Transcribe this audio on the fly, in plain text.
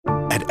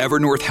At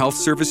Evernorth Health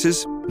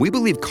Services, we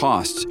believe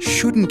costs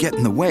shouldn't get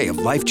in the way of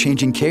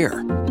life-changing care,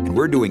 and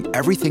we're doing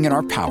everything in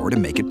our power to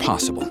make it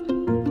possible.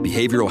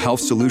 Behavioral health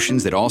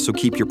solutions that also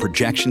keep your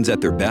projections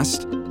at their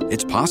best?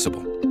 It's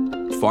possible.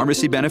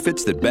 Pharmacy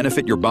benefits that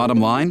benefit your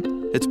bottom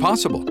line? It's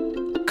possible.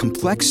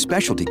 Complex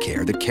specialty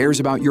care that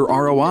cares about your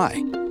ROI?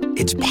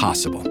 It's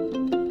possible.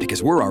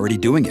 Because we're already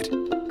doing it.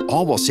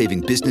 All while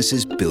saving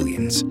businesses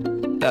billions.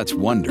 That's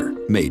Wonder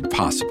made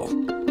possible.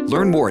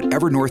 Learn more at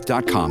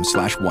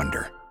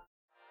evernorth.com/wonder.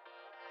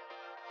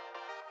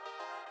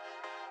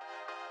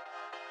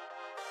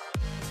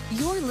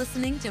 You're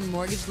listening to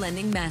Mortgage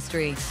Lending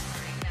Mastery.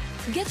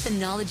 Get the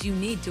knowledge you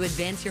need to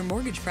advance your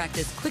mortgage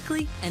practice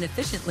quickly and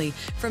efficiently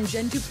from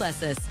Jen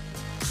Duplessis,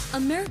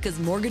 America's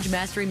Mortgage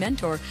Mastery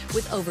mentor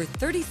with over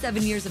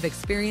 37 years of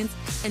experience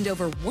and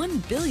over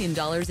 $1 billion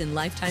in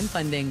lifetime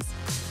fundings.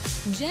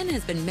 Jen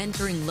has been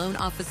mentoring loan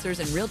officers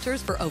and realtors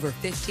for over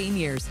 15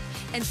 years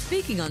and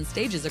speaking on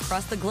stages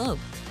across the globe.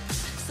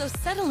 So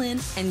settle in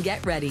and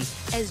get ready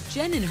as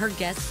Jen and her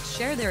guests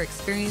share their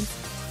experience,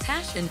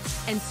 passion,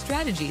 and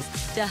strategies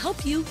to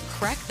help you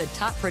crack the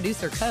top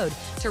producer code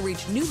to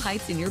reach new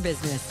heights in your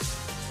business.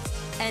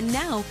 And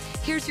now,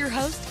 here's your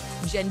host,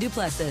 Jen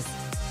Duplessis,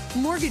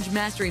 Mortgage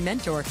Mastery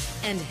Mentor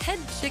and head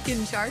chick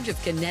in charge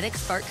of Kinetic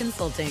Spark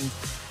Consulting.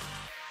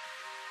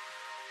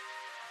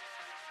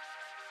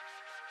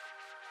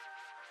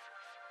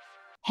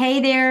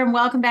 Hey there, and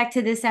welcome back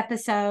to this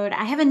episode.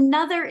 I have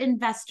another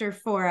investor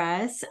for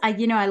us. I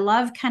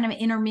love kind of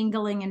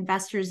intermingling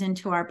investors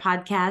into our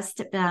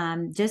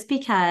podcast just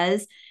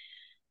because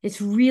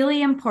it's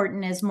really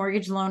important as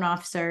mortgage loan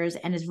officers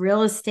and as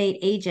real estate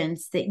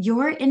agents that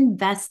you're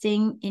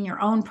investing in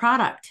your own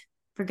product,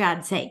 for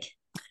God's sake,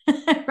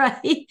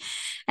 right?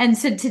 And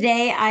so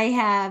today I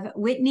have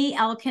Whitney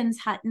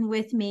Elkins-Hutten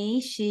with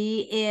me.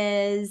 She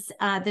is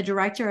the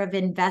Director of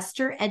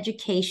Investor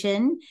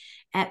Education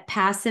at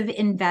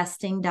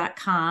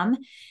passiveinvesting.com.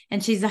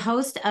 And she's the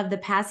host of the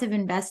Passive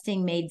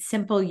Investing Made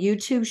Simple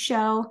YouTube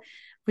show,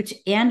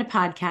 and a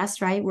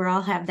podcast, right? We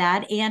all have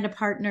that, and a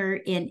partner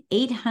in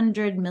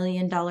 $800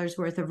 million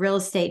worth of real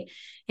estate,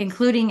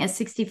 including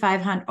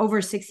over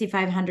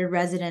 6,500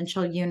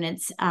 residential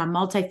units,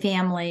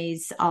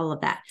 multifamilies, all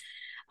of that.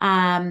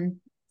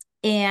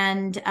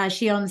 And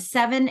she owns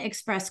 7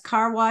 express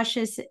car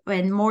washes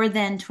and more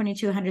than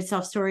 2,200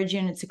 self-storage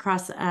units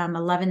across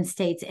 11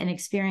 states, and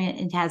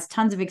has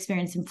tons of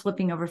experience in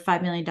flipping over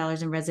 $5 million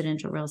in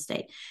residential real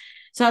estate.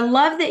 So I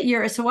love that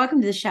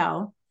welcome to the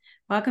show.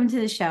 Welcome to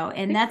the show.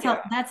 And that's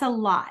a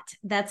lot.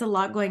 That's a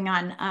lot going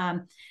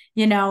on.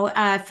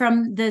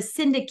 From the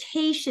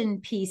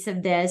syndication piece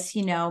of this,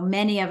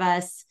 many of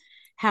us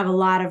have a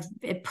lot of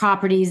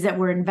properties that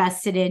we're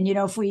invested in,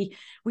 if we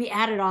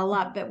add it all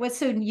up. But what's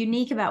so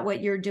unique about what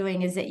you're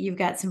doing is that you've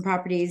got some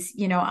properties,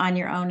 on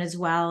your own as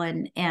well.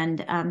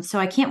 And so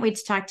I can't wait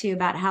to talk to you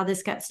about how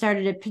this got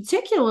started,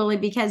 particularly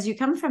because you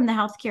come from the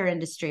healthcare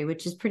industry,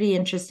 which is pretty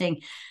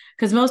interesting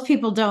because most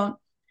people don't,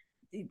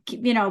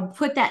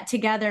 put that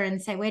together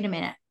and say, wait a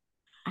minute,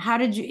 how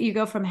did you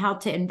go from health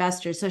to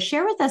investor? So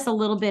share with us a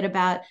little bit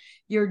about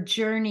your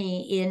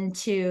journey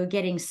into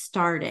getting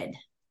started.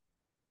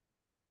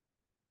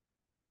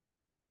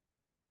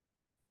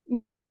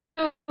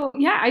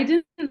 Yeah, I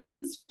didn't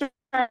start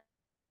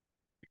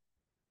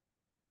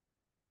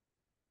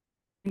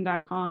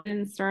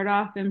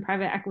off in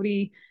private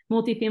equity,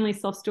 multifamily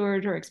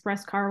self-storage, or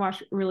express car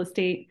wash real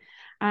estate.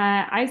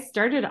 I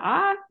started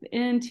off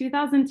in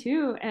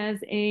 2002 as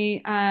as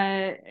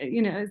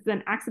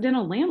an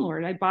accidental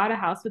landlord. I bought a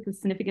house with a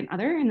significant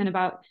other, and then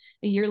about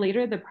a year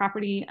later, the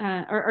property,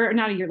 or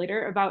not a year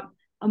later, about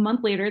a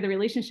month later, the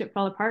relationship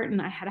fell apart, and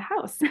I had a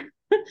house.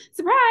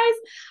 Surprise!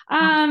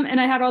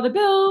 And I had all the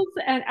bills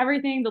and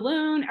everything, the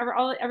loan,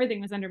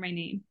 everything was under my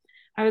name.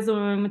 I was the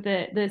one with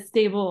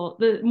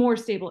the more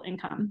stable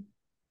income.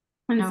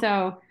 And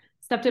so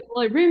stepped up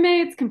with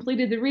roommates,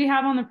 completed the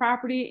rehab on the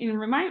property. And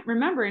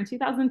remember, in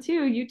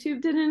 2002,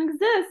 YouTube didn't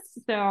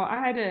exist. So I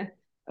had to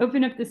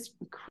open up this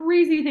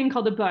crazy thing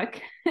called a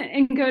book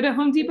and go to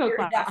Home Depot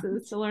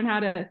classes to learn how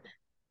to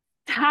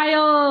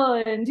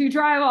tile and do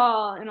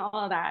drywall and all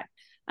of that.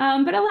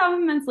 But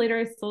 11 months later,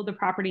 I sold the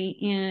property,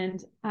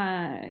 and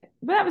but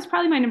that was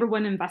probably my number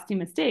one investing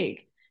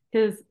mistake,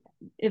 because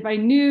if I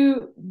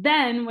knew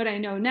then what I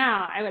know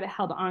now, I would have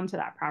held on to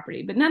that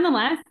property. But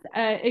nonetheless,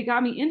 it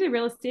got me into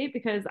real estate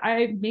because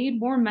I made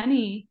more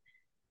money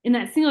in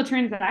that single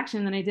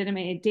transaction than I did in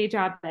my day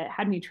job that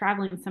had me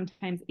traveling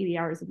sometimes 80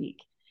 hours a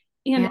week.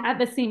 And at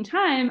the same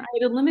time, I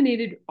had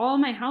eliminated all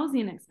my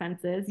housing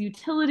expenses,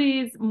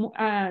 utilities,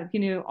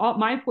 all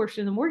my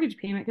portion of the mortgage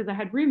payment, because I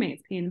had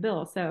roommates paying the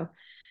bill. So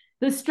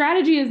the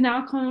strategy is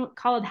now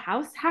called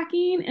house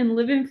hacking and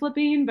live-in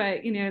flipping,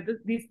 but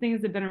these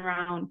things have been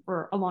around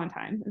for a long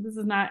time. This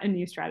is not a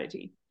new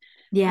strategy.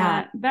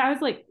 Yeah. But I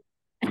was like,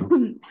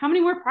 how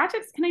many more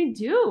projects can I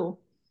do?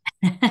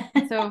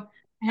 So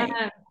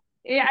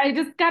I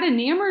just got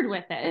enamored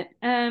with it.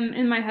 And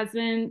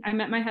I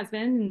met my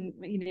husband,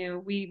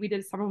 and we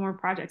did several more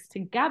projects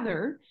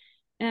together.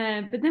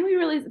 But then we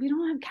realized we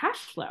don't have cash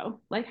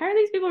flow. Like, how are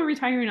these people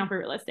retiring off of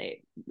real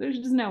estate? There's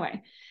just no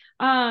way.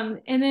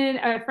 And then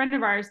a friend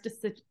of ours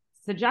just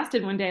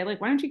suggested one day, like,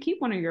 why don't you keep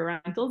one of your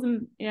rentals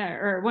and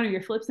or one of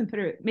your flips and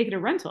make it a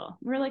rental?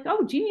 We're like,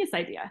 oh, genius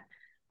idea.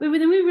 But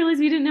then we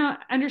realized we didn't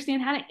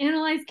understand how to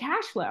analyze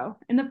cash flow.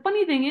 And the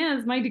funny thing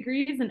is, my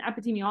degree is in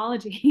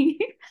epidemiology,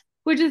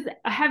 which is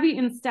heavy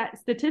in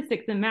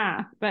statistics and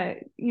math, but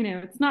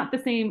it's not the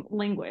same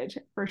language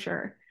for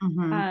sure.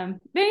 But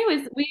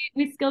anyways,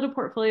 we scaled a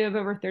portfolio of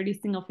over 30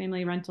 single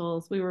family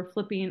rentals. We were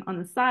flipping on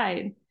the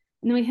side, and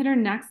then we hit our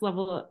next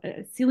level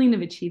ceiling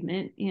of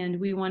achievement, and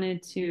we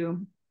wanted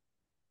to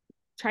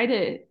try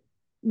to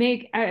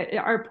make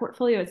our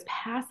portfolio as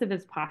passive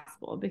as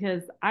possible,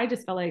 because I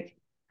just felt like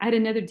I had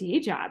another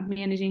day job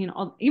managing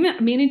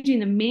even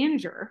managing the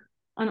manager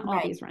on all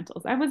these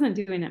rentals. I wasn't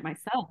doing it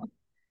myself.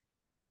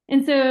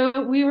 And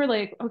so we were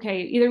like,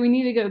 okay, either we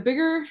need to go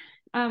bigger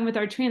with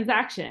our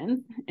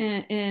transactions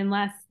and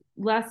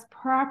less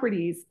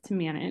properties to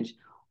manage,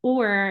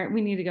 or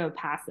we need to go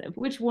passive.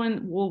 Which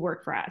one will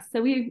work for us?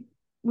 So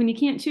when you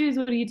can't choose,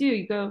 what do?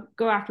 You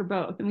go after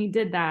both. And we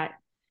did that.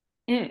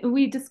 And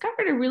we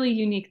discovered a really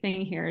unique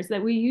thing here is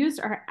that we used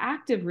our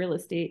active real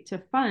estate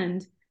to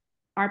fund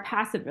our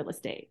passive real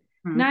estate.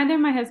 Neither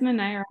my husband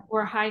and I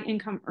were high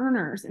income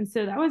earners. And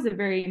so that was a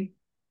very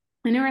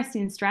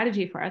interesting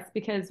strategy for us,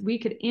 because we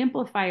could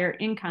amplify our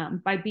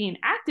income by being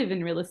active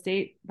in real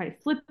estate, by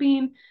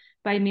flipping,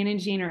 by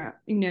managing our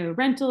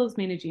rentals,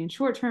 managing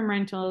short-term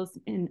rentals,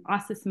 and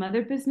also some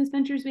other business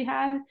ventures we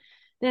had.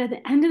 That at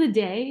the end of the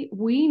day,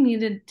 we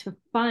needed to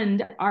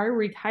fund our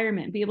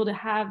retirement, be able to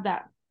have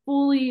that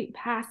fully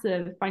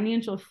passive,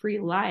 financial free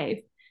life.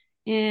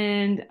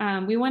 And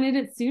we wanted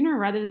it sooner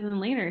rather than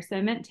later. So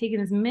it meant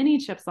taking as many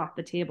chips off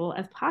the table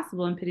as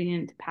possible and putting it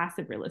into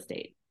passive real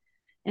estate.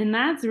 And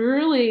that's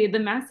really the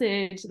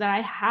message that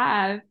I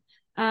have,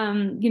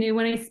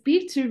 when I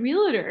speak to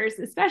realtors,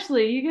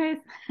 especially you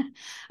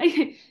guys,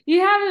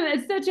 you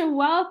have such a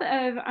wealth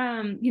of,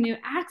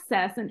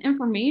 access and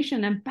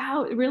information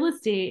about real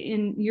estate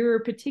in your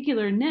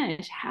particular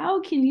niche.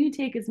 How can you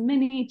take as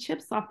many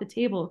chips off the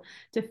table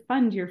to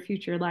fund your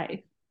future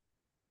life?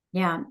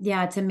 Yeah,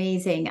 it's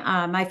amazing.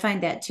 I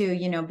find that too,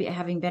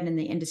 having been in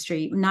the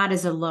industry, not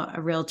as a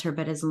realtor,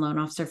 but as a loan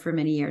officer for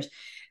many years.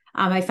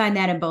 I find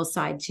that in both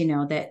sides,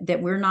 that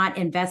we're not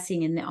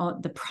investing in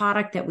the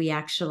product that we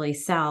actually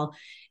sell,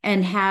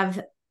 and have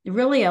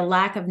really a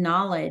lack of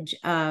knowledge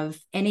of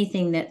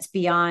anything that's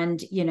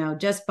beyond,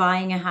 just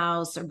buying a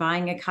house or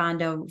buying a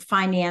condo,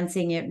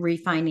 financing it,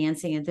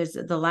 refinancing it. There's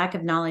the lack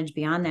of knowledge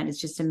beyond that is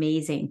just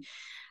amazing.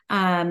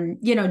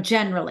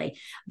 Generally,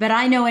 but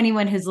I know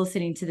anyone who's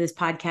listening to this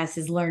podcast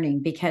is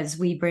learning, because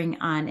we bring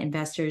on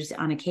investors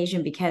on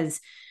occasion, because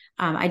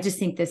I just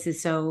think this is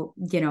so,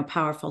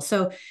 powerful.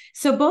 So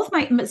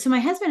my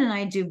husband and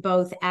I do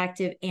both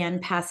active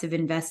and passive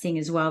investing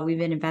as well. We've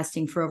been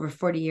investing for over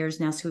 40 years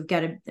now. So we've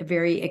got a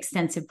very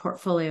extensive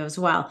portfolio as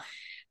well.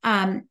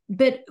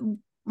 But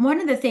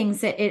one of the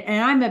things I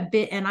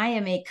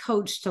am a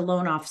coach to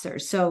loan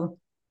officers. So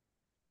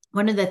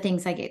one of the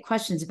things I get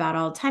questions about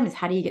all the time is,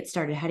 how do you get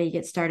started? How do you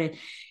get started?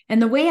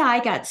 And the way I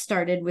got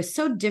started was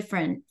so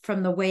different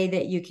from the way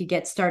that you could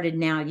get started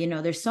now.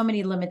 There's so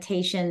many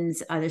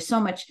limitations. There's so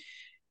much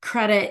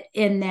credit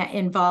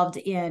involved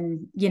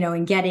in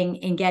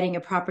getting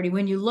a property.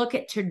 When you look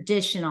at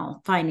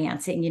traditional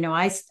financing,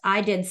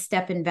 I did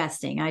step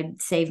investing. I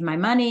saved my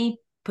money,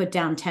 put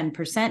down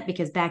 10%,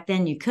 because back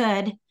then you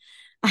could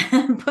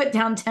put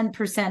down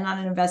 10% on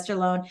an investor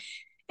loan.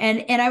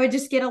 And I would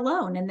just get a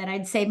loan, and then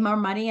I'd save more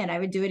money, and I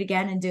would do it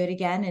again and do it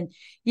again. And,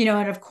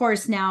 and of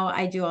course now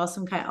I do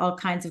all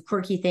kinds of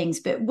quirky things.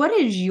 But what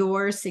is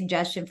your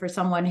suggestion for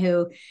someone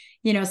who,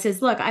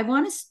 says, look, I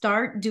want to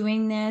start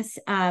doing this.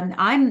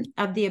 I'm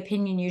of the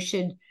opinion you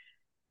should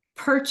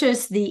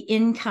purchase the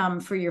income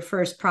for your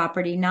first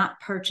property, not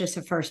purchase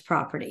a first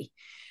property.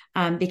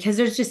 Because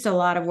there's just a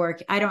lot of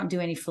work. I don't do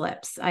any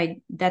flips.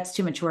 That's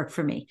too much work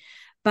for me.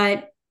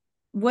 But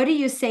what do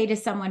you say to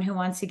someone who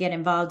wants to get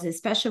involved,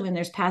 especially when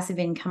there's passive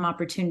income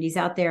opportunities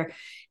out there?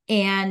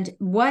 And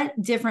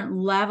what different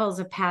levels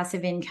of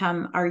passive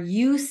income are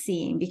you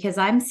seeing? Because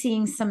I'm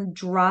seeing some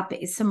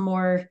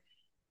more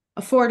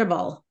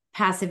affordable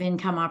passive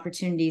income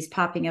opportunities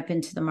popping up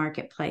into the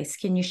marketplace.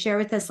 Can you share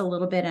with us a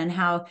little bit on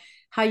how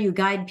you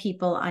guide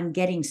people on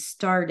getting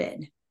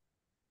started?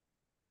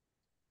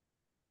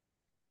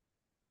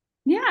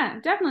 Yeah,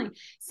 definitely.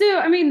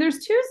 So,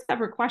 there's two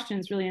separate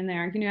questions really in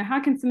there.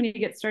 How can somebody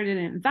get started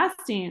in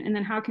investing? And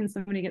then how can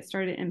somebody get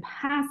started in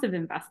passive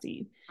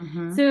investing?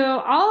 So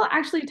I'll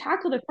actually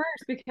tackle the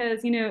first,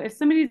 because, if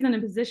somebody's in a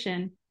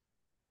position,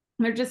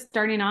 they're just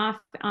starting off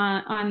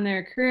on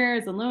their career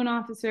as a loan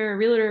officer, a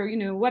realtor,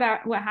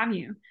 what have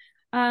you.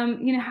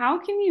 how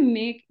can you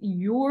make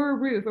your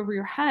roof over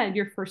your head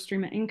your first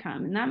stream of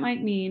income? And that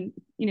might mean,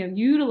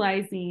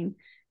 utilizing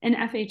an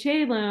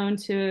FHA loan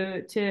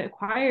to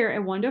acquire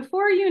a 1 to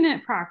 4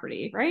 unit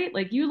property, right?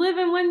 Like you live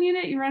in one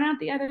unit, you rent out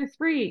the other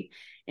 3,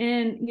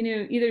 and,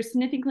 either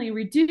significantly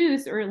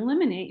reduce or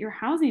eliminate your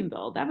housing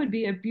bill. That would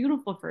be a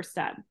beautiful first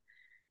step.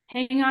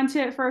 Hang on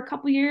to it for a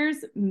couple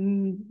years,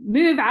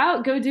 move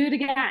out, go do it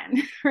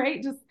again,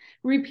 right? Just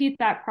repeat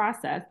that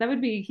process. That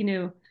would be,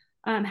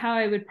 how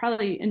I would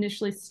probably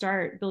initially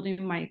start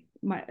building my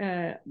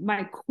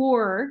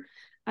core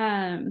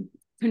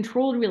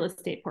controlled real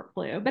estate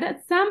portfolio. But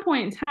at some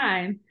point in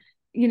time,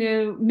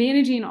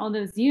 managing all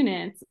those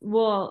units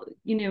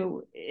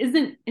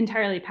isn't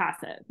entirely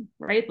passive,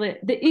 right?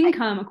 The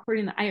income,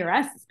 according to the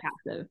IRS, is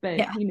passive, but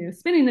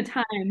spending the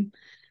time,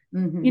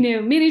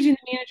 managing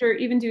the manager,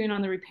 even doing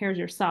all the repairs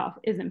yourself,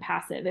 isn't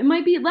passive. It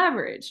might be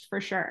leveraged for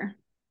sure.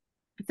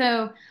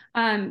 So,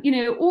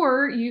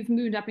 or you've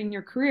moved up in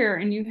your career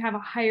and you have a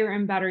higher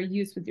and better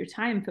use with your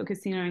time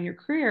focusing on your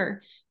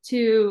career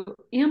to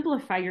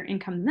amplify your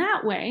income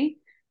that way.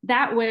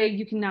 That way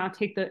you can now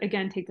take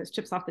those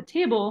chips off the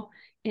table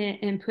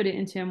and put it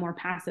into a more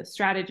passive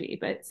strategy.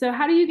 But so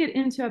how do you get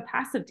into a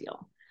passive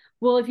deal?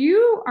 Well, if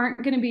you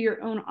aren't going to be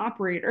your own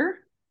operator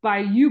by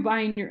you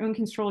buying your own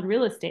controlled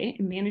real estate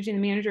and managing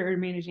the manager or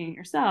managing it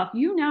yourself,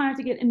 you now have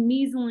to get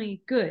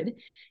amazingly good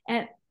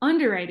at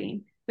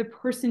underwriting the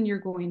person you're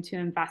going to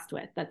invest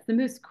with. That's the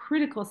most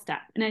critical step.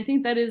 And I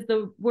think that is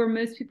where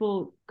most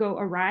people go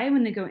awry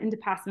when they go into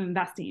passive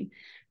investing.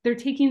 They're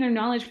taking their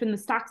knowledge from the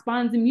stocks,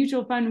 bonds, and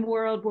mutual fund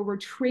world where we're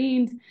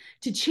trained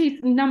to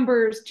chase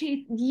numbers,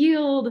 chase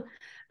yield,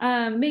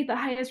 make the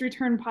highest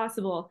return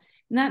possible.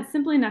 And that's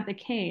simply not the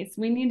case.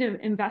 We need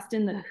to invest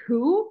in the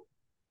who,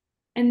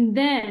 and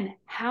then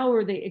how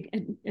are they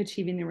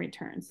achieving the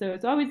return? So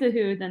it's always the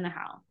who, then the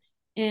how.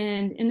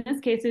 And in this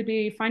case, it'd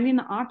be finding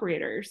the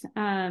operators.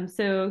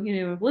 So,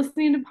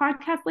 listening to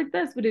podcasts like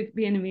this would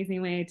be an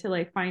amazing way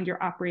to find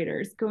your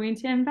operators, going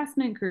to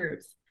investment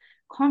groups,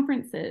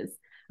 conferences,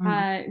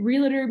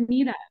 realtor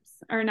meetups,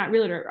 or not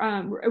realtor,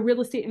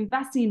 real estate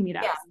investing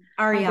meetups.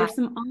 Yeah, there's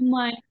some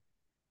online,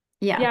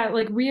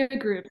 like RIA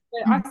groups.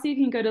 But also you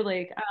can go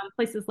to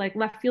places like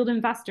Left Field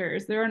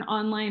Investors. They're an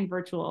online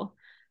virtual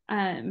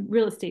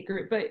real estate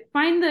group. But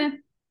find the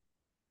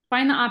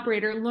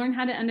operator, learn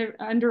how to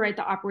underwrite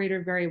the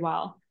operator very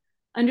well,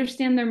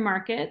 understand their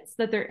markets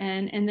that they're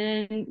in, and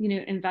then,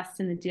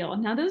 invest in the deal.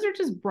 Now, those are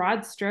just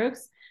broad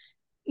strokes.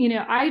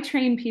 I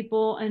train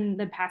people in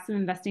the Passive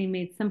Investing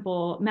Made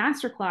Simple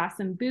masterclass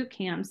and boot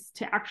camps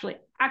to actually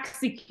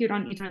execute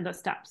on each one of those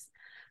steps.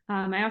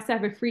 I also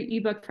have a free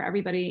ebook for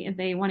everybody if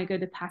they want to go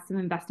to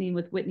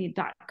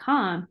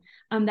passiveinvestingwithwhitney.com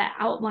that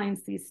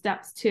outlines these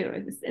steps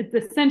too. It's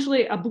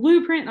essentially a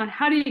blueprint on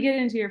how do you get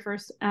into your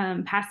first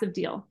passive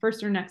deal,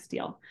 first or next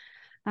deal.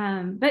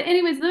 But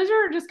anyways, those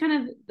are just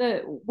kind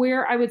of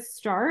where I would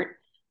start.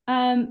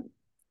 That's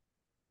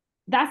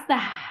the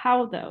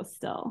how though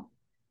still.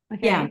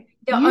 Okay. Yeah.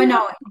 Oh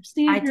no,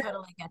 I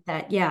totally get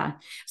that. Yeah.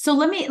 So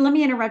let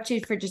me interrupt you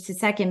for just a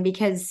second,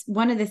 because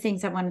one of the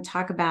things I want to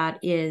talk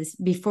about is,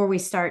 before we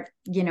start,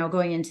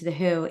 going into the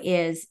who,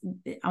 is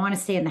I want to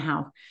stay in the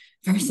how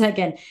for a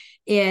second,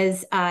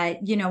 is,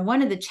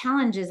 one of the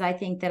challenges I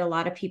think that a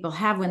lot of people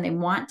have when they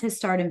want to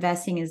start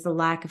investing is the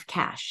lack of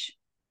cash.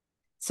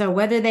 So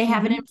whether they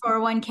have it in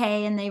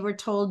 401k and they were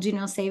told,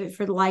 save it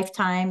for the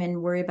lifetime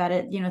and worry about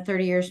it,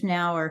 30 years from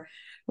now, or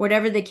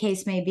whatever the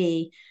case may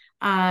be,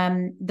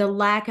 the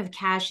lack of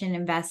cash in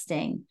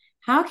investing.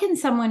 How can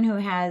someone who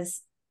has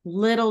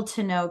little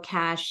to no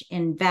cash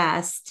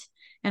invest?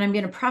 And I'm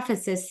going to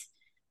preface this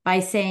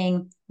by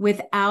saying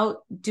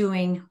without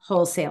doing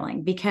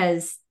wholesaling,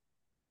 because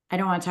I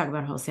don't want to talk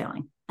about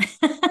wholesaling.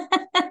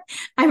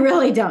 I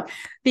really don't,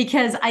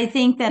 because I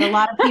think that a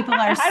lot of people are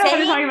I don't want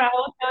to talk about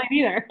wholesaling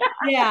either.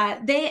 Yeah,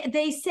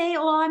 they say,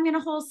 "Oh, I'm going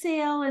to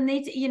wholesale," and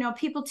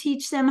people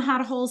teach them how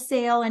to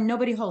wholesale, and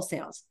nobody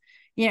wholesales.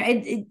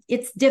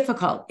 It's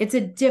difficult. It's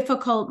a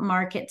difficult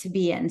market to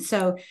be in.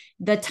 So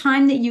the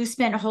time that you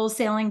spend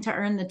wholesaling to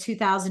earn the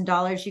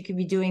 $2,000, you could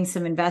be doing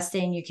some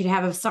investing. You could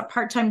have a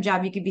part-time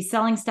job. You could be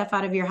selling stuff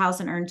out of your house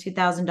and earn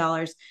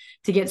 $2,000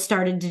 to get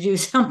started to do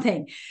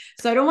something.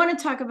 So I don't want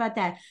to talk about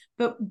that.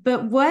 But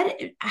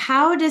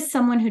how does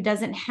someone who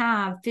doesn't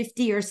have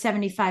 $50,000 or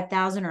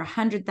 $75,000 or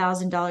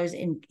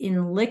 $100,000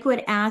 in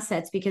liquid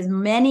assets, because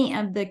many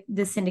of the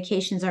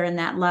syndications are in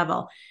that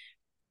level,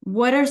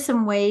 what are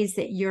some ways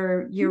that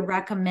you're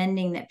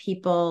recommending that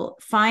people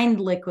find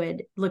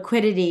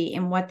liquidity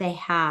in what they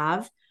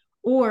have,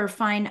 or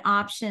find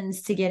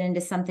options to get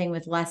into something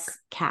with less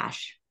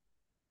cash?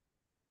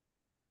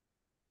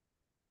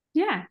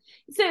 Yeah.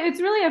 So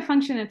it's really a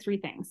function of 3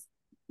 things.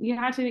 You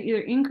have to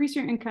either increase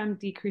your income,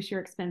 decrease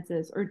your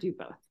expenses, or do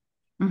both.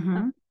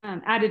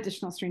 Add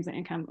additional streams of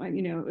income. It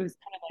was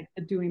kind of like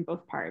the doing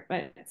both part.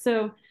 But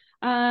so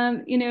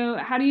how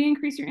do you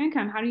increase your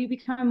income? How do you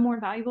become more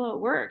valuable at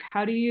work?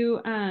 How do you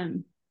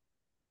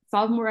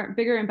solve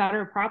bigger and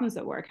better problems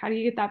at work? How do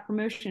you get that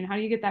promotion? How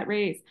do you get that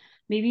raise?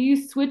 Maybe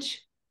you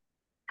switch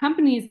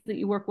companies that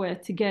you work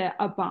with to get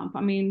a bump.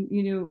 I mean,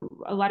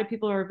 a lot of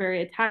people are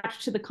very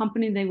attached to the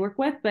company they work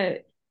with,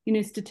 but,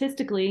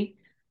 statistically,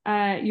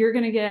 you're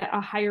going to get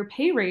a higher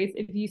pay raise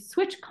if you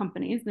switch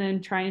companies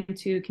than trying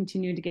to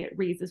continue to get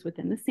raises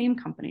within the same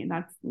company.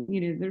 That's,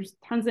 there's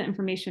tons of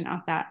information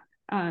out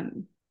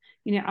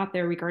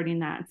there regarding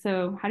that.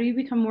 So how do you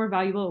become more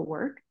valuable at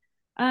work?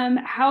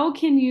 How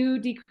can you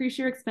decrease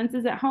your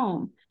expenses at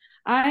home?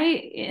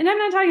 And I'm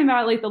not talking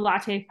about like the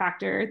latte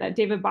factor that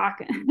David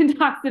Bach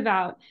talks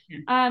about,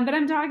 but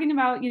I'm talking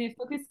about,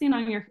 focusing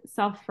on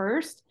yourself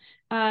first,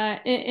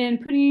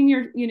 and putting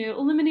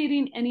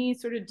eliminating any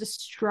sort of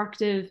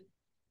destructive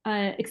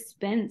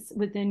expense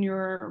within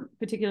your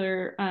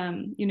particular,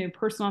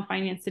 personal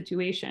finance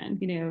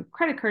situation,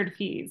 credit card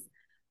fees,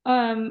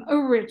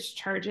 overage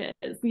charges,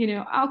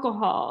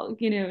 alcohol,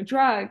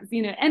 drugs,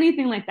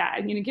 anything like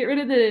that, get rid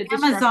of the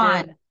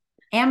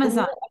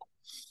Amazon.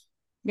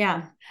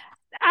 Yeah.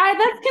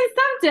 That's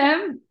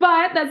consumptive,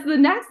 but that's the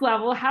next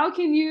level. How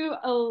can you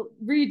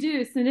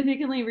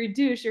significantly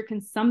reduce your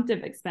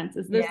consumptive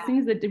expenses? Those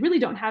things that really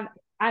don't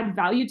add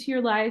value to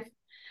your life.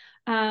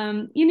 But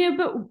I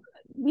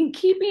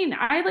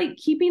like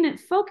keeping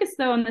it focused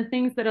though on the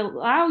things that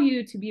allow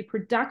you to be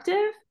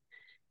productive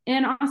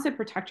and also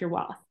protect your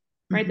wealth,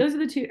 right? Those are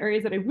the two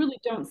areas that I really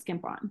don't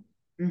skimp on.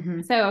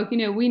 So,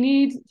 we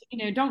need,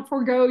 don't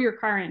forego your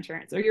car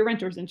insurance or your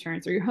renter's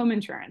insurance or your home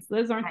insurance.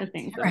 Those aren't the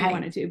things that we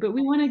want to do, but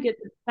we want to get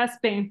the best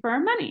bang for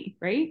our money,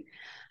 right?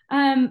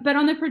 But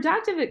on the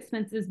productive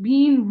expenses,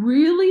 being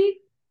really,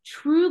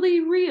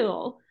 truly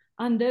real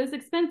on those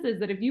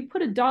expenses, that if you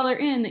put $1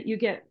 in, that you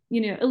get,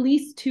 at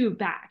least $2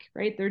 back,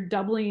 right? They're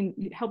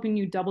helping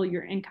you double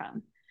your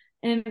income.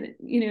 And,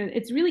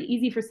 it's really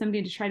easy for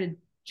somebody to try to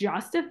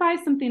justify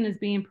something as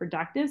being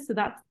productive. So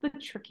that's the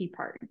tricky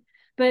part.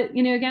 But,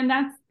 again,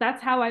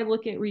 that's how I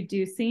look at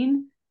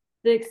reducing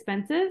the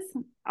expenses.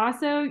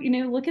 Also,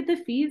 look at the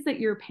fees that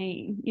you're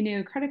paying,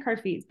 credit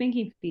card fees,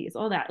 banking fees,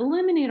 all that.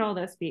 Eliminate all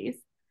those fees.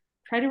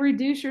 Try to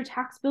reduce your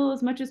tax bill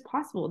as much as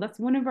possible. That's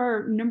one of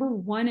our number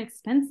one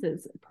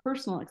expenses,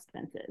 personal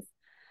expenses.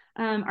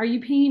 Are you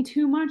paying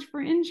too much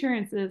for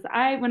insurances?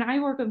 When I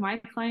work with my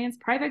clients,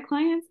 private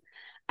clients,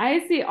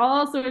 I see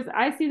all sorts.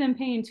 I see them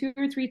paying 2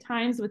 or 3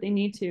 times what they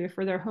need to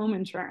for their home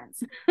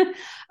insurance,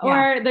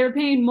 or they're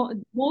paying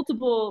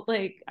multiple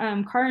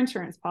car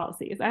insurance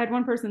policies. I had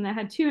one person that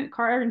had 2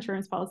 car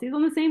insurance policies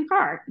on the same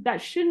car.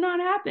 That should not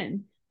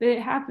happen, but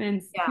it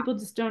happens. People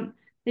just don't.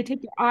 They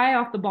take their eye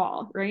off the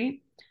ball, right?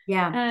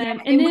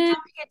 And then we don't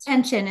pay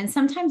attention, and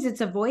sometimes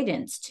it's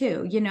avoidance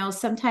too.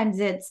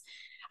 Sometimes it's,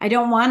 I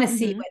don't want to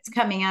see what's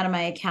coming out of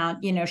my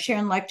account.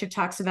 Sharon Lecter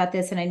talks about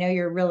this, and I know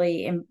you're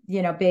really,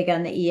 big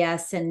on the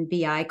ES and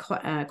BI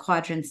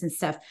quadrants and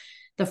stuff,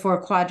 the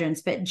 4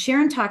 quadrants. But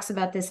Sharon talks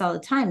about this all the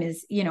time.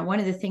 Is one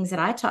of the things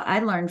that I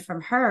learned from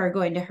her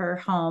going to her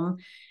home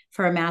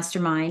for a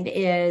mastermind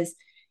is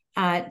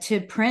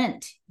to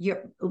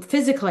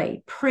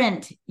physically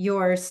print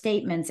your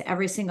statements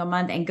every single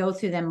month and go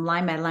through them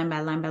line by line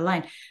by line by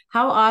line.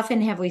 How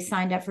often have we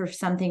signed up for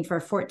something for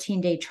a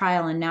 14-day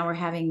trial, and now we're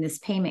having this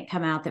payment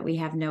come out that we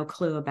have no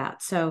clue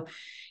about? So,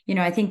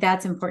 I think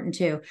that's important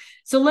too.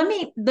 So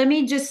let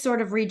me just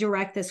sort of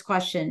redirect this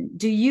question.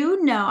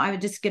 I'm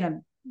just going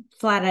to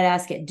flat out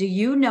ask it. Do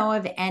you know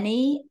of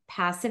any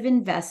passive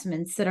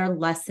investments that are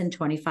less than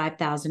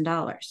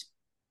 $25,000?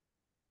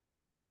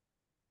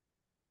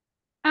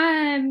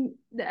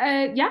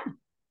 Yeah,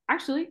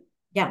 actually.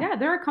 Yeah,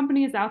 there are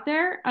companies out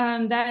there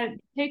that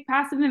take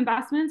passive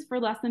investments for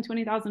less than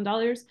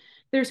 $20,000.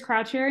 There's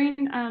crowd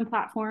sharing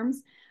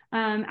platforms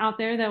out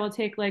there that will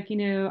take 5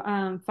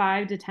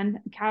 to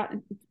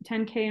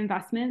 10K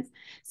investments.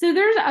 So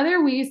there's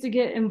other ways to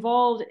get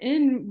involved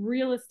in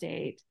real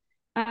estate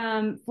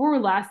for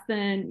less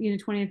than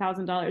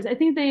 $20,000. I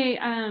think they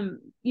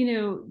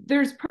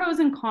there's pros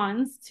and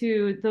cons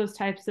to those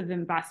types of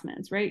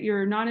investments, right?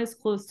 You're not as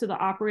close to the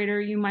operator.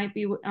 You might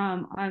be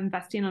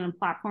investing on a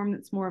platform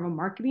that's more of a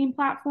marketing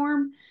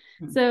platform.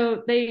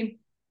 So the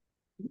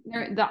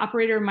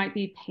operator might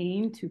be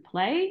paying to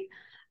play.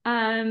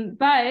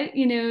 But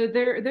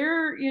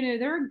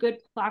there are good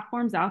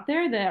platforms out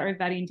there that are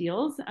vetting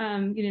deals.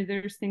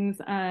 There's things,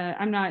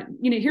 I'm not,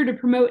 here to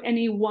promote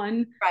any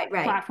one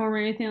platform or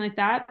anything like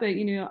that. But,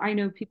 I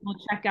know people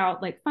check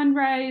out like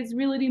Fundrise,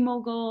 Realty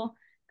Mogul,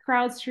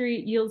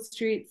 CrowdStreet, Yield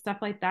Street, stuff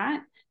like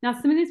that. Now,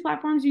 some of these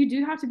platforms, you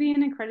do have to be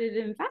an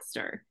accredited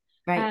investor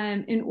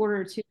in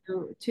order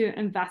to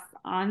invest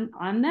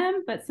on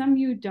them, but some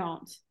you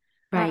don't.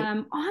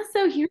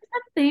 Also, here's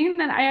the thing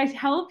that I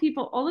tell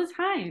people all the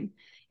time.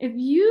 If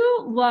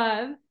you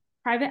love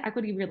private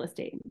equity real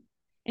estate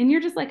and you're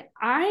just like,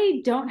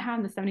 I don't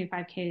have the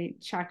 75K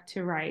check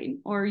to write,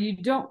 or you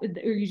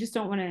just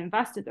don't want to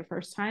invest it the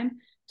first time,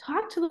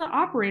 talk to the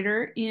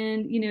operator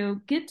and,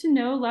 get to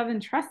know, love,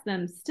 and trust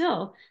them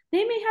still.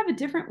 They may have a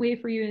different way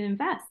for you to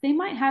invest. They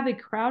might have a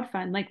crowd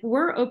fund. Like,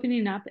 we're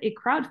opening up a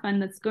crowd fund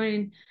that's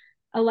going to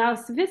allow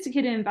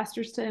sophisticated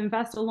investors to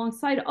invest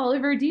alongside all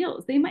of our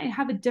deals. They might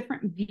have a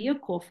different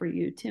vehicle for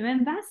you to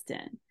invest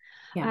in.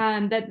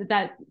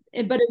 But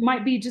it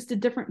might be just a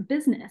different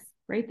business,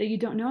 right, that you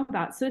don't know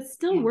about. So it's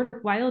still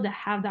worthwhile to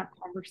have that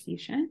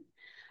conversation.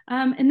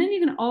 And then you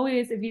can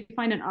always, if you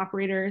find an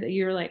operator that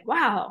you're like,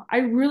 wow, I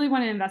really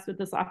want to invest with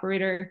this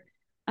operator,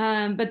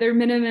 but their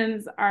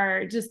minimums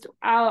are just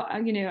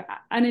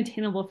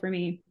unattainable for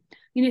me.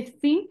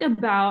 Think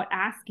about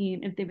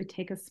asking if they would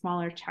take a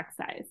smaller check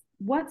size.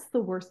 What's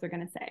the worst they're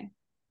going to say?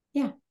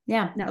 Yeah.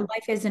 No,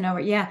 life isn't over.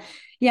 Yeah.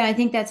 I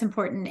think that's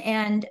important.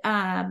 And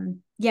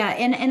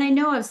and I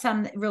know of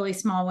some really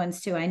small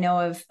ones too. I know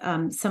of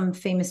some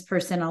famous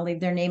person, I'll leave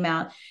their name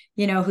out,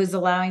 who's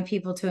allowing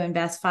people to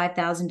invest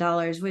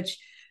 $5,000, which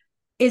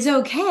is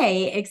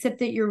okay, except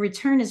that your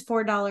return is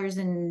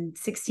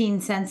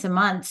 $4.16 a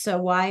month.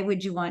 So why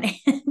would you want to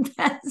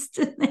invest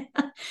in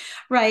that?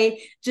 Right?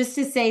 Just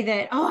to say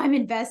that, oh, I'm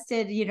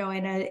invested, in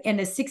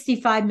a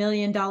 $65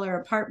 million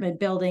apartment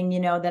building,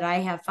 that I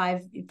have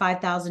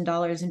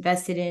 $5,000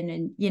 invested in,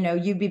 and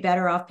you'd be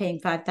better off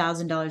paying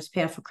 $5,000 to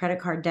pay off a credit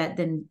card debt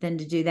than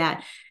to do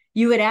that.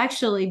 You would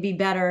actually be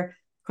better,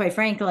 quite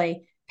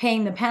frankly,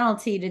 paying the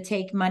penalty to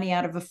take money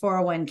out of a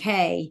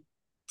 401k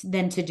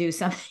than to do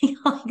something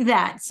like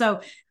that.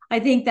 So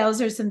I think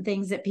those are some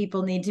things that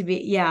people need to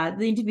be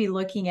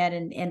looking at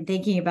and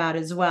thinking about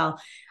as well.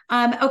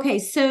 Okay,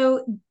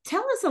 so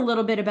tell us a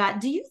little bit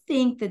about, do you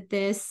think that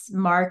this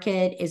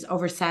market is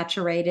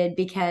oversaturated?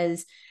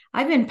 Because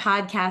I've been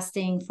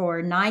podcasting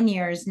for 9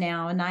 years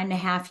now,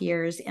 9.5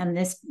 years on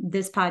this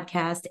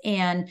podcast.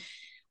 And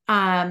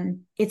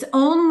it's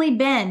only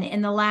been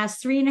in the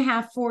last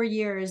 3.5, 4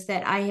 years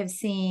that I have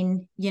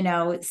seen,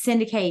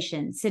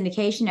 syndication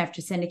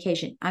after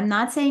syndication. I'm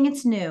not saying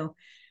it's new,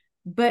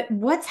 but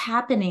what's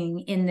happening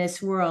in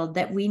this world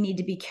that we need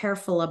to be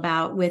careful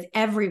about with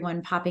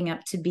everyone popping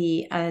up to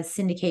be a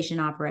syndication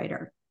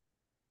operator?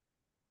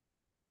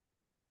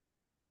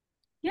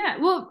 Yeah,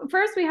 well,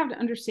 first we have to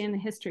understand the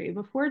history.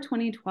 Before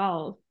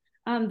 2012,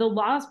 the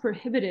laws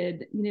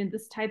prohibited,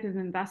 this type of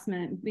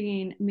investment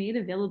being made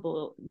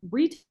available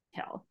retail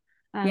to,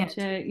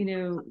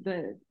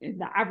 the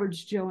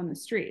average Joe on the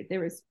street. They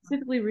were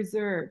specifically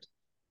reserved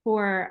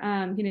for,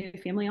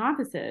 family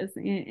offices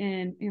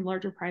in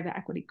larger private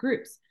equity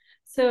groups.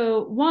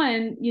 So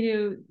one,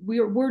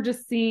 we're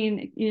just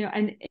seeing,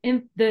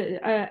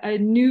 a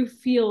new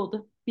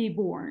field be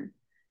born.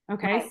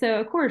 Okay, right. So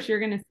of course you're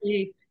going to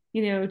see,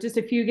 just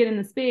a few get in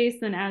the space,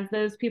 then as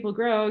those people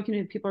grow,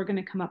 people are going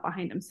to come up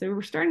behind them. So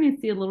we're starting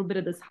to see a little bit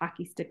of this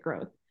hockey stick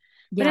growth.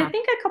 But I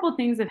think a couple of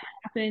things have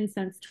happened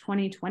since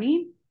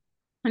 2020,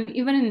 and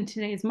even in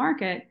today's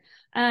market.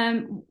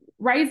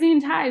 Rising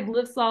tide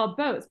lifts all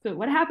boats, but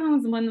what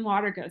happens when the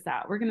water goes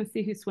out? We're going to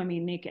see who's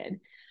swimming naked.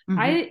 Mm-hmm.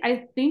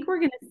 I think we're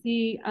going to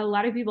see a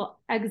lot of people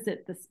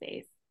exit the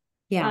space.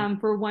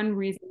 For one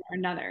reason or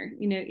another.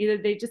 Either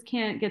they just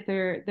can't get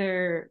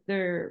their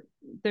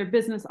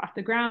business off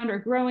the ground or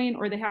growing,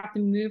 or they have to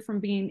move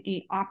from being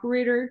an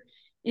operator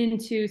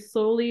into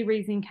solely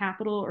raising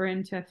capital or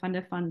into a fund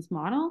of funds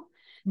model.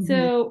 Mm-hmm.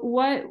 So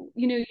what,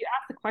 you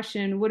ask the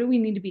question, what do we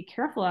need to be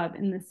careful of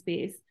in this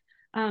space?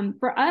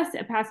 For us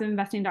at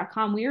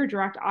passiveinvesting.com, we are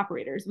direct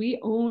operators. We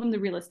own the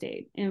real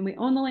estate and we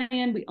own the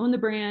land, we own the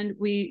brand.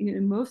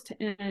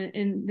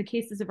 In the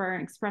cases of our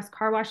express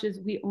car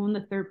washes, we own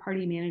the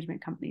third-party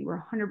management company.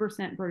 We're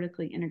 100%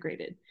 vertically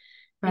integrated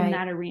in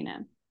that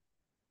arena.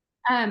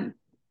 Not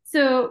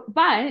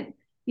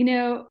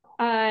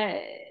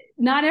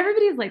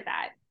everybody's like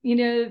that.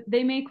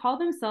 They may call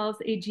themselves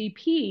a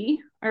GP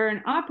or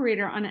an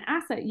operator on an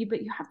asset,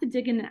 but you have to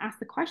dig in and ask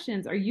the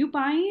questions. Are you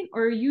buying,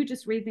 or are you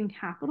just raising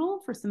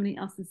capital for somebody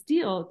else's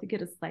deal to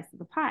get a slice of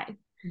the pie?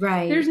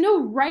 Right. There's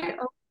no right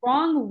or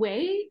wrong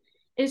way.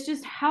 It's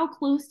just how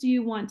close do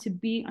you want to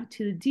be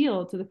to the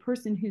deal, to the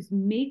person who's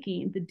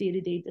making the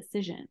day-to-day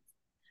decisions.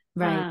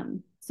 Right.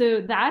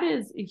 So that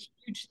is a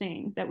huge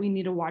thing that we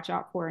need to watch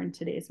out for in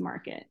today's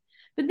market.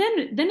 But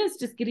then it's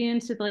just getting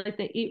into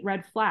the 8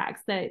 red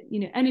flags that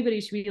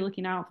anybody should be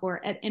looking out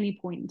for at any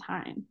point in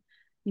time.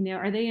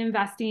 Are they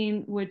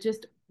investing with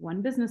just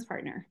one business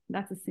partner?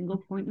 That's a single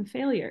point of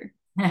failure.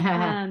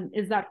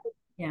 Is that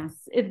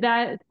if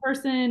that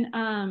person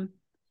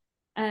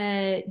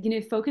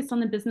focused on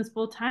the business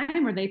full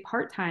time, or are they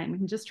part time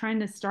and just trying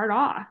to start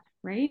off,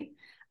 right?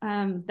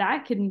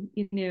 That can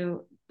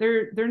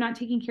they're not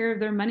taking care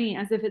of their money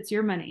as if it's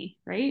your money,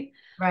 right?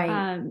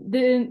 Right.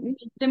 Then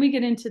we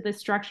get into the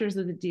structures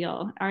of the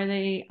deal. Are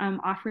they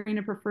offering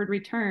a preferred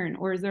return,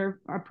 or is there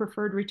a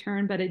preferred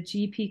return but a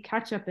GP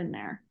catch-up in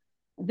there?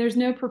 If there's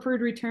no preferred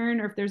return,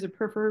 or if there's a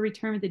preferred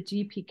return with a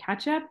GP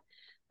catch-up,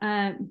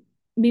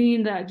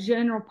 meaning the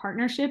general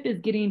partnership is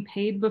getting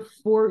paid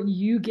before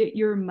you get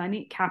your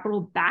money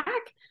capital back,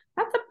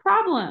 that's a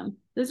problem.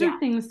 Those are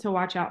things to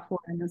watch out for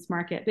in this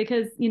market,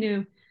 because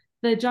the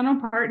general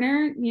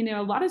partner,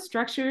 a lot of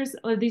structures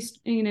of these,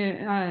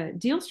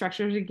 deal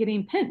structures are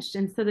getting pinched.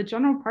 And so the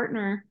general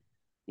partner,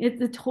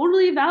 it's a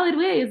totally valid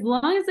way, as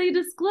long as they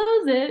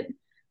disclose it,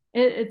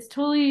 it's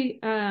totally,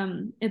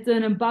 it's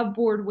an above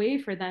board way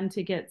for them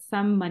to get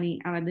some money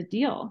out of the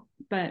deal.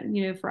 But,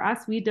 you know, for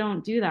us, we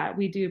don't do that.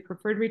 We do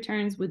preferred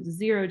returns with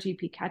zero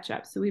GP catch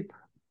up. So we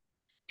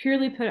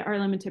purely put our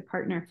limited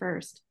partner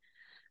first.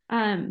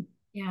 Are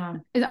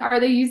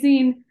they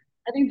using,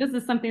 I think this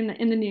is something that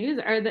in the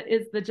news,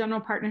 is the general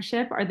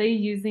partnership, are they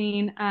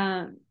using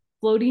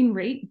floating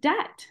rate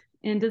debt?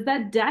 And does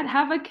that debt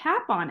have a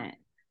cap on it?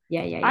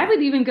 I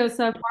would even go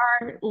so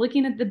far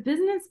looking at the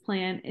business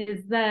plan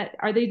is that,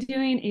 are they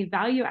doing a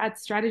value add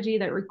strategy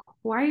that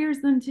requires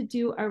them to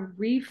do a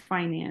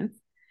refinance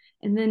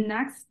in the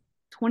next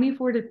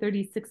 24 to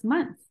 36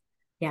 months?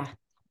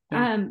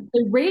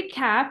 The rate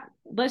cap,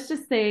 let's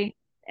just say,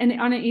 and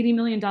on an $80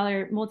 million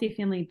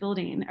multifamily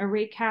building, a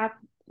rate cap,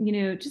 you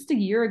know, just a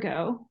year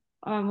ago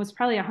was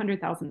probably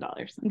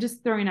 $100,000. I'm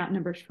just throwing out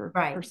numbers for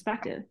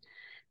perspective.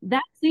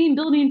 That same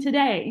building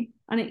today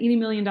on an $80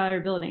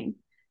 million building,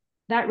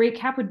 that rate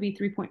cap would be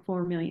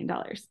 $3.4 million.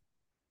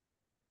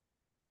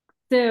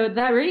 So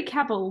that rate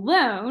cap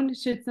alone,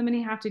 should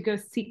somebody have to go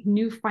seek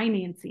new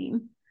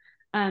financing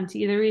to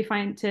either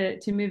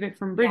to move it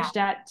from bridge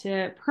debt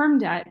to perm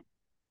debt,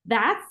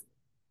 that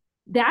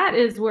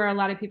is where a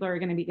lot of people are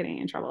going to be getting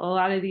in trouble. A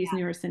lot of these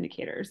newer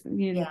syndicators,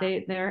 you know,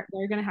 they're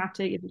going to have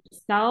to either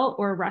sell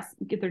or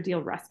get their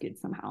deal rescued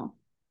somehow.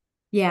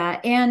 Yeah.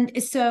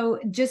 And so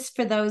just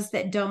for those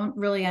that don't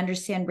really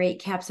understand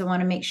rate caps, I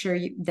want to make sure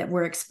that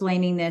we're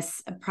explaining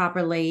this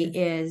properly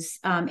is,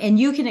 and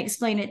you can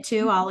explain it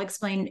too. I'll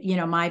explain, you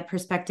know, my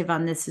perspective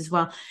on this as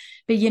well.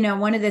 But, you know,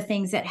 one of the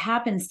things that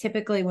happens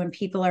typically when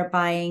people are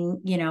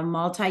buying, you know,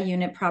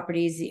 multi-unit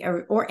properties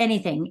or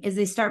anything is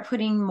they start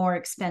putting more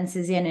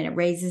expenses in, and it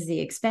raises the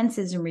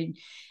expenses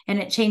and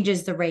it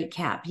changes the rate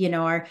cap, you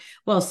know,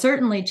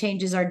 certainly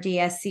changes our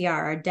DSCR,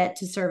 our debt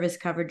to service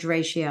coverage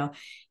ratio.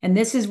 And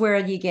this is where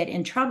you get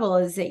in trouble,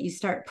 is that you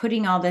start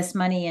putting all this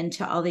money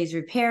into all these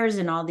repairs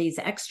and all these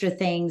extra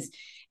things.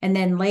 And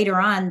then later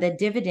on, the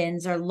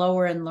dividends are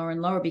lower and lower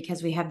and lower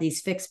because we have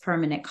these fixed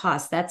permanent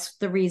costs. That's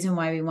the reason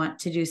why we want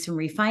to do some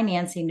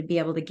refinancing to be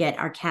able to get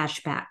our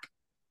cash back.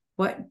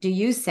 What do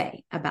you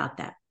say about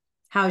that?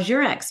 How's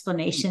your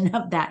explanation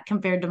of that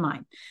compared to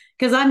mine?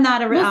 Because I'm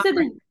not a...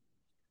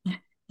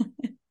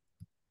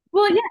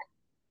 Well, yeah.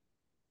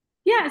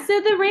 Yeah, so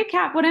the rate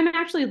cap, what I'm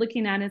actually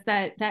looking at is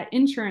that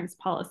insurance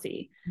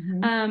policy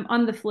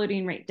on the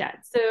floating rate debt.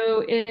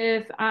 So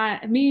if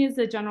me as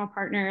a general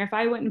partner, if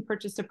I went and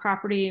purchased a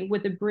property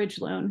with a bridge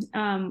loan,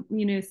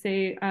 you know,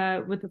 say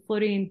with a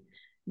floating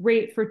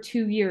rate for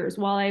 2 years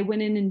while I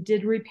went in and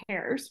did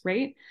repairs,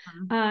 right?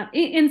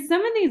 In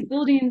some of these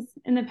buildings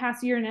in the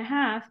past year and a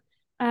half,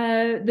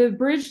 the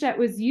bridge debt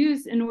was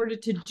used in order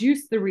to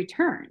juice the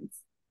returns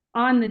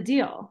on the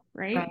deal,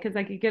 right? Because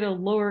I could get a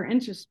lower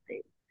interest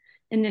rate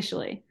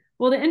initially.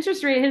 Well, the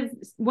interest rate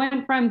has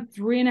went from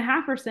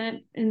 3.5%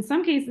 in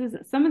some cases,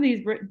 some of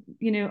these,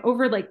 you know,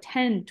 over like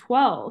 10,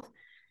 12.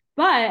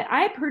 But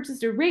I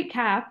purchased a rate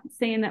cap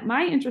saying that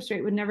my interest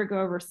rate would never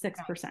go over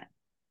 6%.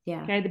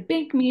 Yeah. Okay. The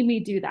bank made me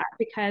do that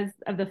because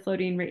of the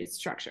floating rate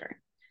structure.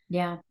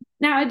 Yeah.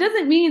 Now, it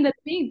doesn't mean that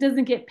the bank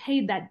doesn't get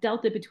paid that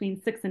delta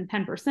between 6 and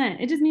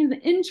 10%. It just means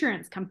the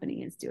insurance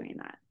company is doing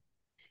that.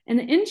 And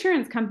the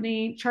insurance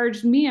company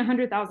charged me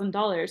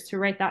 $100,000 to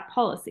write that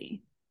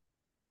policy.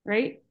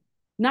 Right?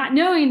 Not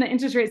knowing the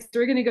interest rates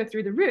are going to go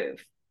through the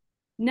roof.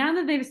 Now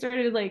that they've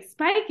started like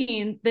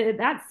spiking,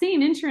 that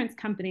same insurance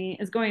company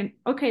is going,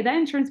 okay, that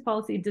insurance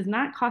policy does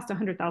not cost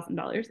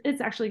 $100,000.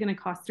 It's actually going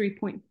to cost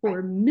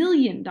 $3.4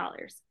 million.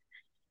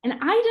 And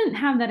I didn't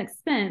have that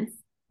expense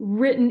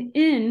written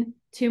in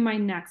to my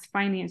next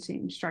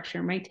financing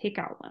structure, my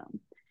takeout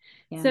loan.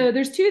 Yeah. So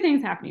there's two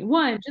things happening.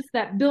 One, just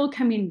that bill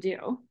coming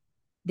due.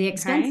 The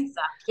expenses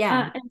up.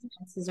 Yeah.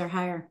 Expenses are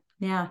higher.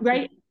 Yeah.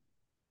 Right.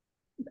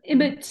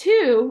 But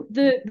two,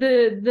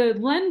 the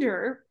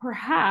lender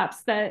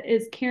perhaps that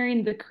is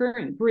carrying the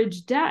current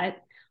bridge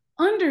debt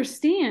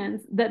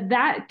understands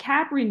that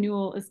cap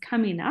renewal is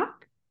coming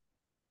up.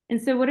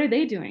 And so what are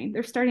they doing?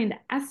 They're starting to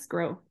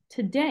escrow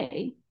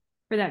today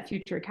for that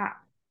future cap.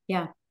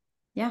 Yeah.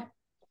 Yeah.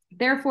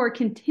 Therefore,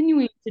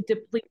 continuing to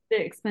deplete the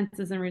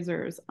expenses and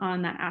reserves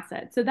on that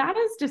asset. So that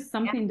is just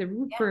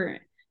something for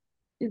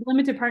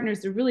limited partners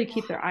to really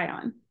keep their eye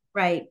on.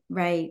 Right.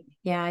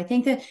 Yeah. I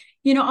think that,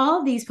 you know, all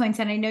of these points,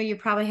 and I know you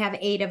probably have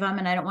 8 of them,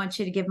 and I don't want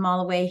you to give them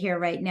all away here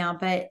right now,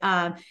 but,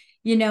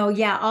 you know,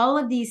 yeah, all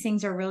of these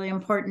things are really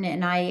important.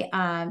 And I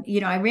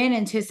ran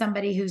into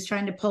somebody who's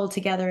trying to pull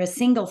together a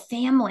single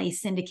family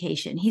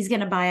syndication. He's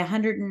going to buy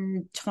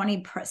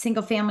 120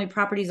 single family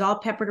properties all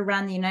peppered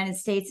around the United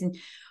States and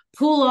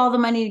pool all the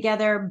money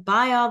together,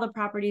 buy all the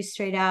properties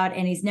straight out.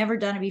 And he's never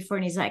done it before.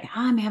 And he's like,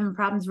 I'm having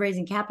problems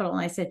raising capital.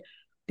 And I said,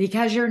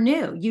 because you're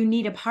new, you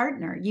need a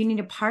partner. You need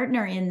a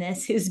partner in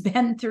this who's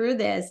been through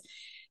this,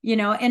 you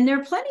know, and there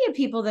are plenty of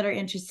people that are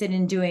interested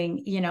in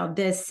doing, you know,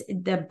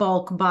 the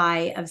bulk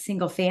buy of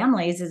single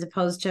families as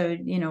opposed to,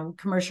 you know,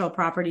 commercial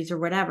properties or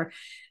whatever.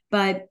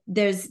 But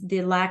there's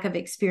the lack of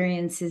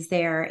experience is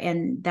there.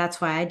 And that's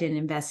why I didn't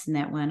invest in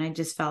that one. I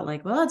just felt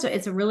like, well,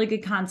 it's a really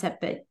good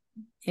concept, but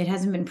it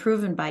hasn't been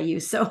proven by you.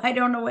 So I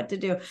don't know what to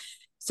do.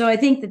 So I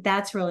think that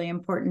that's really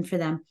important for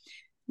them.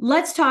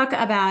 Let's talk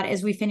about,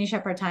 as we finish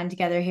up our time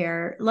together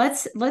here,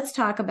 let's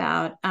talk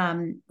about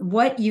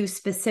what you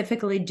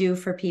specifically do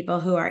for people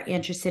who are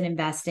interested in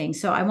investing.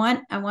 So I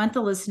want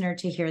the listener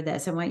to hear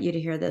this. I want you to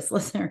hear this,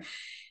 listener.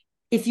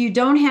 If you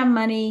don't have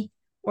money,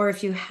 or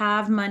if you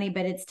have money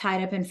but it's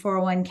tied up in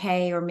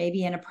 401k or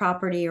maybe in a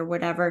property or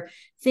whatever,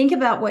 think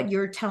about what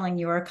you're telling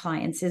your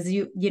clients is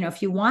you know,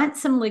 if you want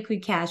some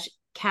liquid cash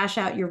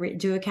out,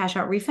 do a cash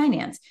out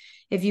refinance.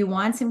 If you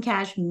want some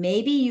cash,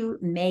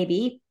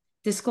 maybe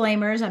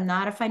disclaimers, I'm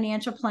not a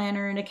financial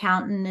planner, an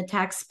accountant, a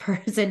tax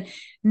person.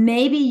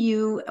 Maybe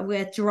you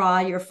withdraw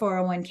your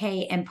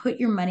 401k and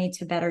put your money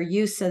to better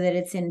use so that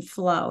it's in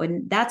flow.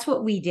 And that's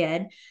what we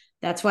did.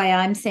 That's why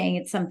I'm saying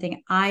it's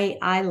something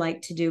I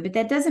like to do, but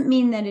that doesn't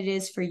mean that it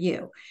is for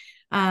you.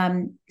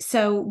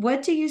 So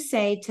what do you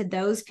say to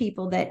those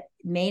people that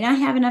may not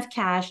have enough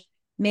cash,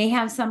 may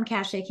have some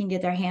cash they can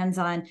get their hands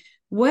on?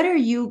 What are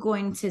you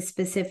going to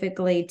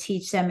specifically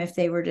teach them if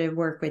they were to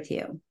work with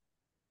you?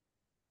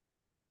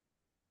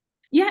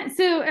 Yeah,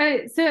 so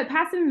at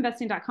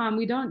passiveinvesting.com,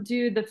 we don't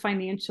do the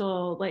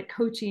financial like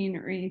coaching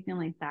or anything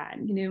like that.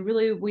 You know,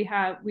 really we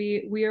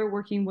are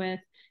working with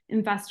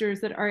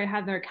investors that already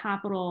have their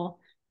capital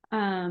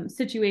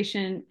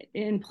situation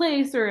in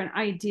place or an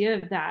idea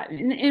of that.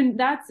 And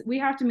that's, we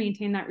have to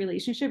maintain that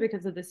relationship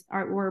because of this,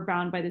 we're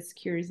bound by the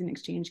Securities and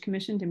Exchange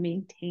Commission to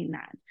maintain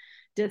that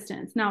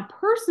distance. Now,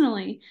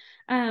 personally,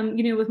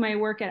 you know, with my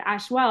work at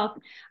Ash Wealth,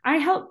 I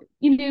help,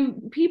 you know,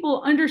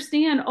 people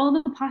understand all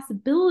the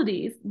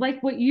possibilities,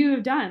 like what you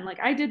have done. Like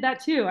I did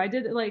that too. I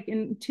did it like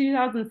in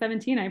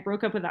 2017, I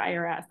broke up with the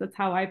IRS. That's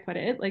how I put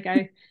it. Like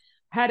I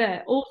had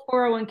an old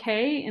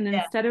 401k, and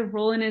instead of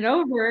rolling it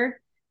over,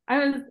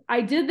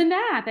 I did the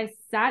math. I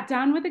sat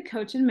down with a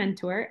coach and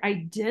mentor. I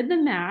did the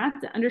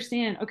math to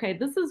understand, okay,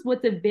 this is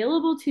what's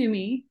available to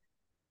me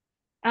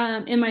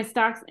in my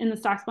stocks, in the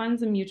stocks,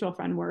 bonds, and mutual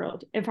fund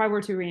world, if I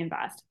were to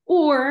reinvest,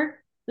 or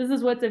this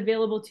is what's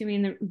available to me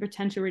in the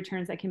potential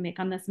returns I can make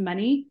on this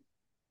money,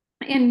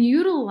 and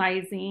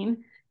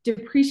utilizing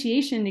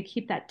depreciation to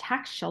keep that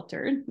tax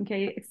sheltered.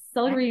 Okay,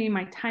 accelerating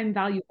my time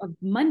value of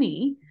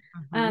money.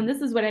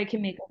 This is what I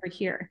can make over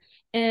here,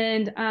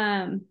 and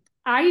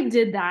I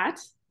did that.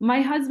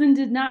 My husband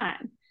did not.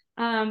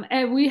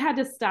 And we had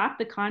to stop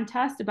the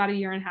contest about a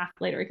year and a half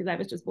later because I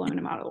was just blowing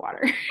him out of the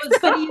water. It's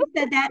funny you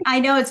said that. I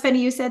know it's funny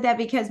you said that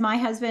because my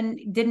husband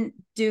didn't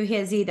do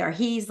his either.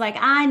 He's like,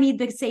 I need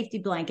the safety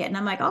blanket. And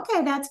I'm like,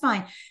 okay, that's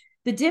fine.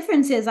 The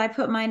difference is I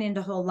put mine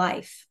into whole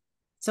life.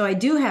 So I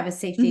do have a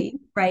safety,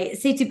 right?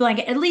 Safety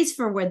blanket, at least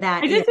for where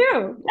that I did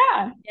too.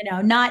 Yeah. You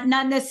know, not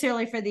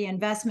necessarily for the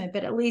investment,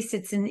 but at least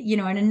it's in, you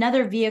know, in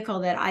another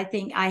vehicle that I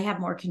think I have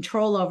more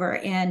control over.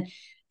 And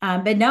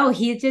but no,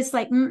 he's just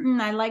like,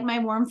 I like my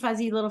warm,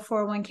 fuzzy little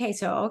 401k.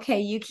 So,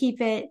 okay, you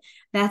keep it.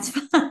 That's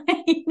fine.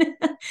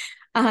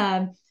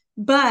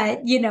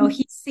 But, you know,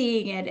 he's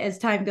seeing it as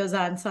time goes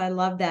on. So I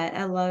love that.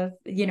 I love,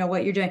 you know,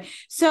 what you're doing.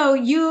 So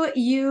you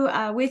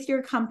with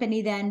your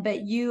company then,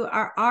 but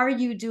are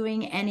you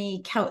doing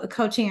any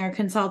coaching or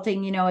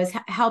consulting, you know, is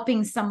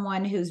helping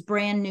someone who's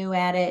brand new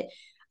at it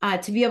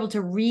to be able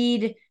to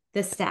read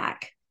the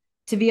stack,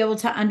 to be able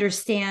to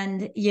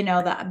understand, you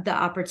know, the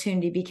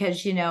opportunity,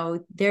 because, you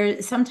know,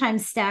 there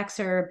sometimes stacks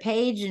are a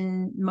page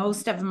and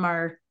most of them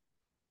are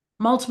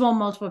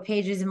multiple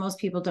pages and most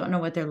people don't know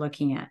what they're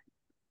looking at.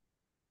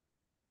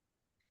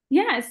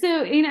 Yeah.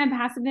 So in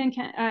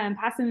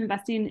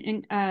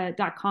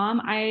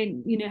passiveinvesting.com, I,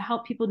 you know,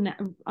 help people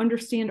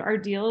understand our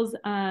deals,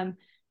 just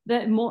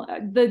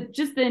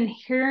the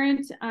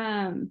inherent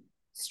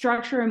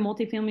structure of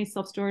multifamily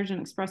self-storage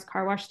and express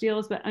car wash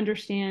deals, but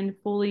understand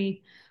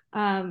fully,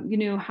 you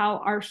know, how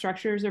our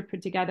structures are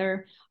put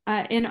together.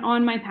 And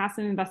on my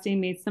Passive Investing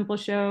Made Simple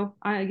show,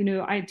 you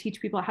know, I teach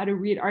people how to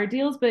read our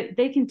deals, but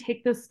they can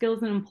take those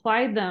skills and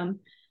apply them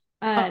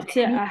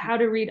to how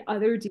to read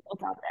other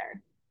deals out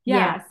there.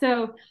 Yeah.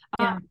 So,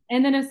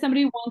 and then if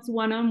somebody wants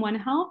one-on-one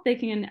help, they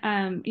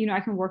can, you know,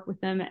 I can work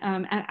with them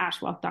at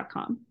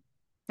ashwealth.com.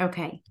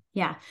 Okay.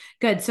 Yeah.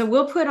 Good. So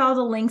we'll put all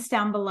the links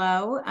down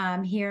below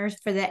here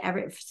so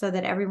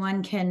that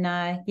everyone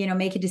can, you know,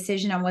 make a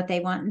decision on what they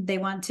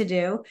want to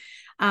do.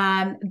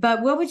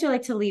 But what would you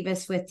like to leave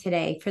us with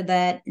today for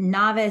that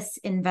novice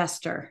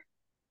investor,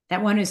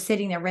 that one who's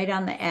sitting there right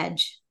on the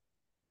edge?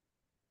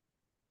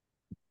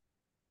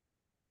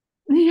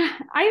 Yeah,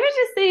 I would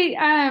just say,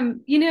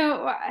 you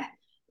know,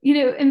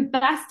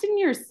 invest in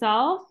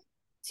yourself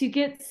to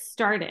get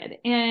started.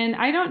 And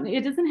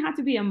it doesn't have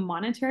to be a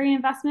monetary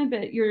investment,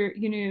 but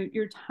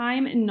your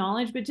time and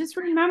knowledge. But just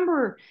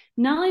remember,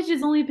 knowledge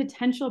is only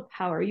potential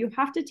power. You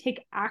have to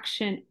take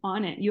action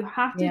on it. You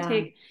have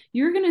to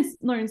you're going to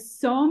learn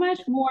so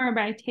much more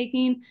by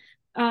taking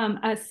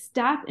a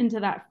step into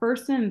that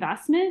first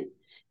investment.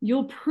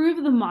 You'll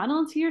prove the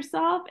model to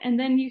yourself, and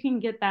then you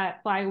can get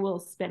that flywheel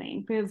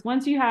spinning. Because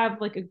once you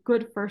have like a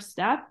good first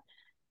step,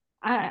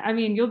 I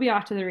mean, you'll be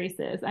off to the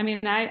races. I mean,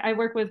 I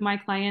work with my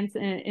clients,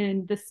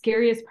 and the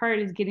scariest part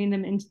is getting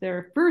them into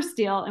their first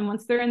deal. And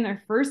once they're in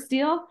their first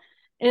deal,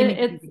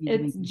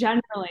 It's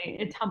generally,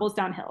 it tumbles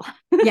downhill.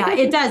 Yeah,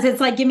 it does. It's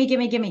like, gimme,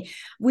 gimme, gimme.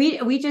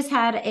 We just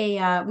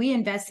had we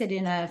invested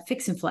in a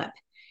fix and flip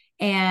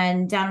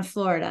and down in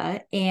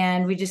Florida,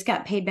 and we just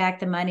got paid back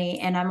the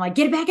money. And I'm like,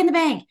 get it back in the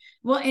bank.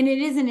 Well, and it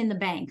isn't in the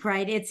bank,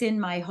 right? It's in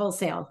my whole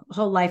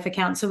life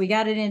account. So we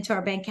got it into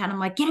our bank account. I'm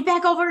like, get it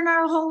back over in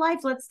our whole life.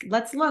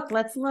 Let's look,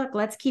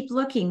 let's keep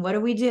looking. What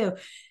do we do?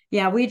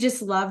 Yeah, we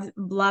just love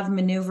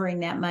maneuvering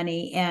that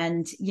money,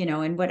 and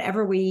and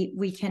whatever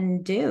we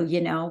can do,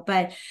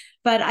 but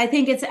I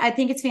think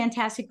it's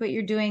fantastic what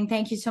you're doing.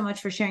 Thank you so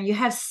much for sharing. You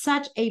have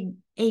such a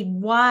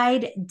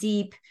wide,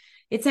 deep,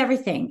 it's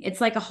everything. It's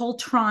like a whole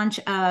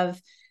tranche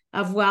of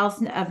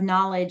wealth, of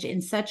knowledge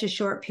in such a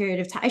short period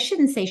of time. I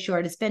shouldn't say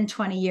short, it's been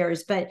 20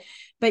 years, but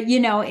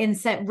in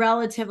set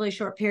relatively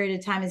short period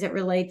of time as it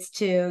relates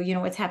to,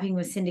 what's happening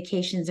with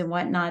syndications and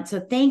whatnot.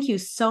 So thank you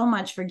so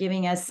much for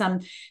giving us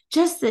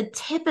just the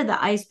tip of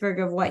the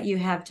iceberg of what you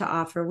have to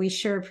offer. We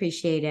sure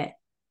appreciate it.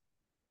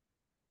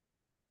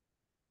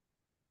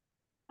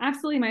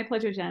 Absolutely. My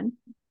pleasure, Jen.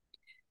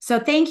 So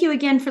thank you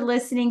again for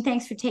listening.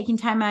 Thanks for taking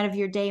time out of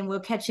your day, and we'll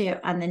catch you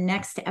on the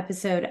next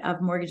episode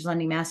of Mortgage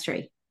Lending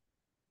Mastery.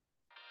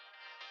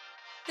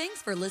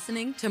 Thanks for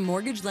listening to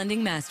Mortgage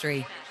Lending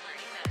Mastery.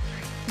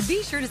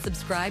 Be sure to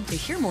subscribe to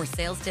hear more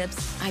sales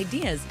tips,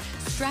 ideas,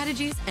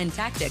 strategies, and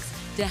tactics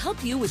to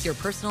help you with your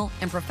personal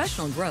and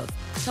professional growth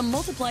to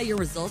multiply your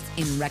results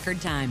in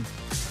record time.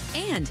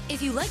 And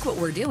if you like what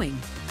we're doing,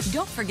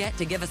 don't forget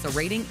to give us a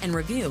rating and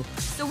review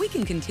so we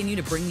can continue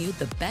to bring you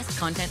the best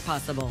content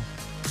possible.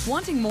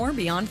 Wanting more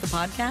beyond the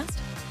podcast?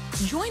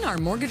 Join our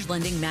Mortgage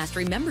Lending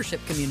Mastery membership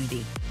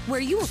community, where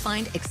you will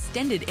find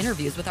extended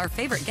interviews with our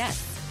favorite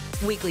guests,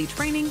 weekly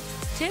training,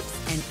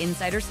 tips, and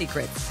insider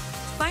secrets,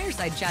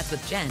 fireside chats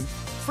with Jen,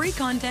 free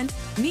content,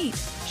 meet,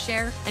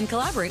 share, and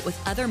collaborate with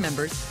other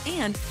members,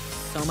 and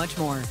so much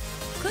more.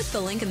 Click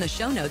the link in the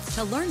show notes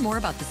to learn more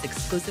about this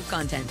exclusive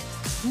content.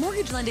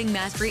 Mortgage Lending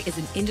Mastery is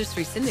an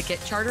Industry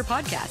Syndicate charter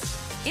podcast.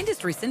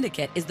 Industry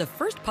Syndicate is the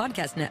first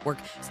podcast network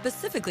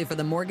specifically for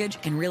the mortgage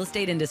and real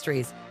estate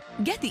industries.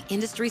 Get the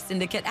Industry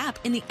Syndicate app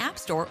in the App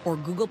Store or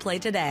Google Play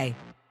today.